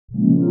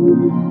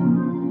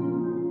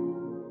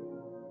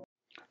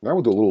Now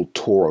we'll do a little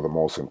tour of the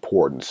most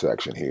important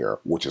section here,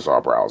 which is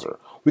our browser.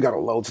 We got to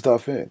load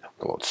stuff in.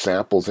 We load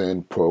samples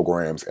in,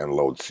 programs, and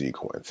load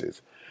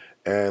sequences.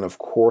 And of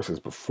course, as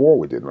before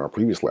we did in our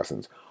previous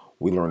lessons,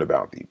 we learned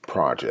about the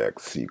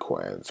project,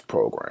 sequence,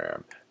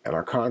 program, and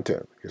our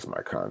content. Here's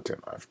my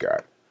content. I've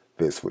got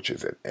this, which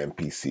is an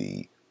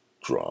MPC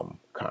drum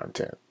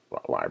content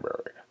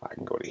library. I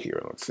can go to here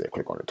and let's say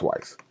click on it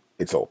twice.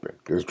 It's open.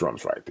 There's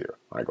drums right there.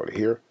 I go to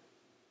here.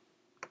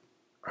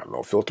 I have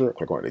no filter.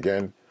 Click on it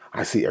again.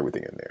 I see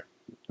everything in there.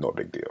 No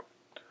big deal.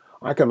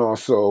 I can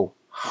also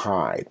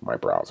hide my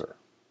browser.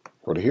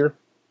 Go to here.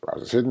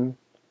 Browser's hidden.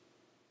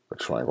 The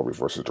triangle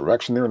reverses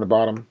direction there in the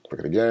bottom.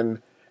 Click it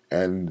again.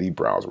 And the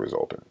browser is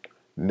open.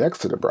 Next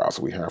to the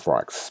browser, we have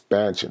our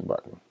expansion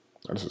button.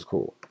 Now, this is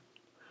cool.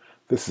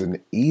 This is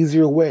an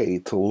easier way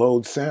to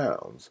load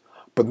sounds,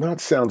 but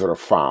not sounds that are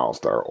files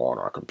that are on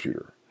our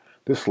computer.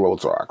 This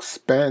loads our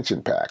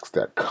expansion packs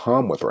that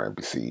come with our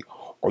MPC,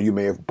 or you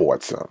may have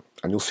bought some,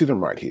 and you'll see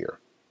them right here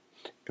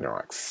in our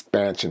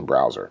expansion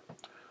browser.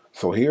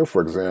 So here,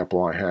 for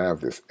example, I have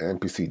this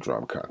MPC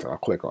drum content. I'll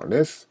click on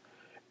this.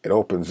 It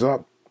opens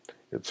up.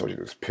 It shows you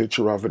this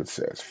picture of it. It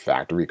says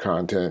factory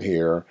content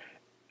here,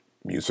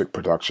 music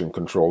production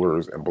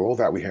controllers, and below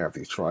that we have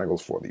these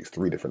triangles for these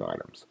three different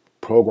items: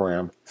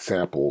 program,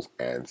 samples,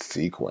 and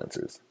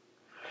sequences.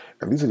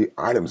 And these are the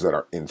items that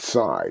are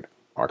inside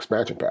our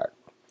expansion pack.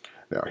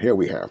 Now here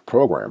we have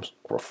programs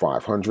for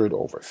 500,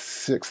 over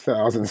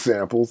 6,000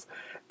 samples,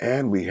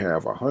 and we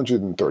have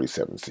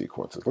 137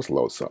 sequences. Let's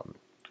load something.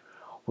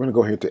 We're going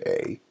to go here to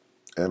A,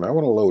 and I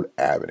want to load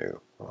Avenue.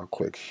 I'll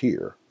click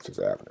here. It says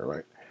Avenue,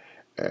 right?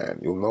 And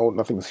you'll know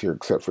nothing's here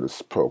except for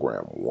this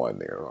program 1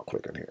 there. I'll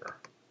click in here.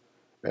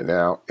 And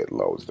now it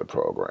loads the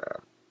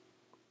program,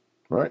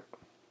 right?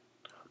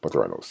 But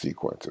there are no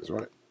sequences,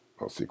 right?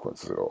 No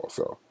sequences at all.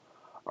 So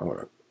I'm going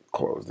to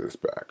close this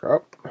back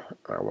up.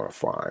 I want to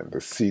find the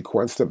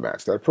sequence to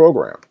match that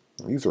program.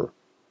 These are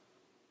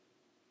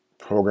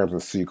programs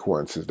and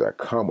sequences that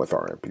come with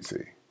our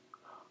MPC.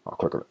 I'll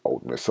click on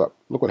open this up.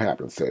 Look what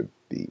happened. It said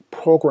the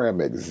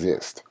program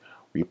exists.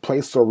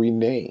 Replace or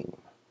rename.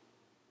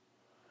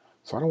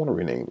 So I don't want to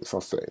rename this.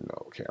 I'll say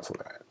no, cancel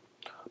that.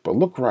 But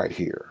look right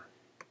here.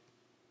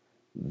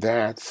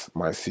 That's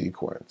my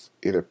sequence.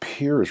 It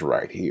appears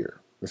right here.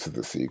 This is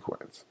the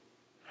sequence.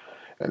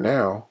 And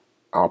now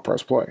I'll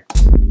press play.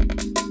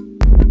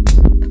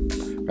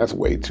 That's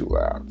way too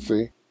loud,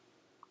 see?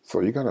 So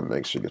you gotta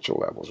make sure you get your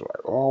levels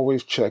right.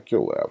 Always check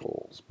your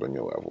levels. Bring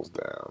your levels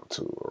down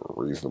to a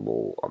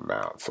reasonable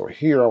amount. So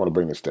here I want to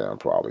bring this down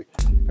probably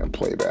and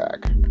play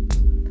back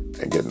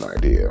and get an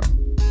idea.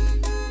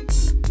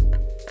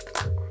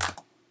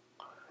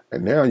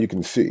 And now you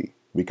can see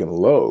we can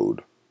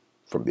load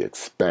from the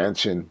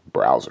expansion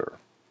browser.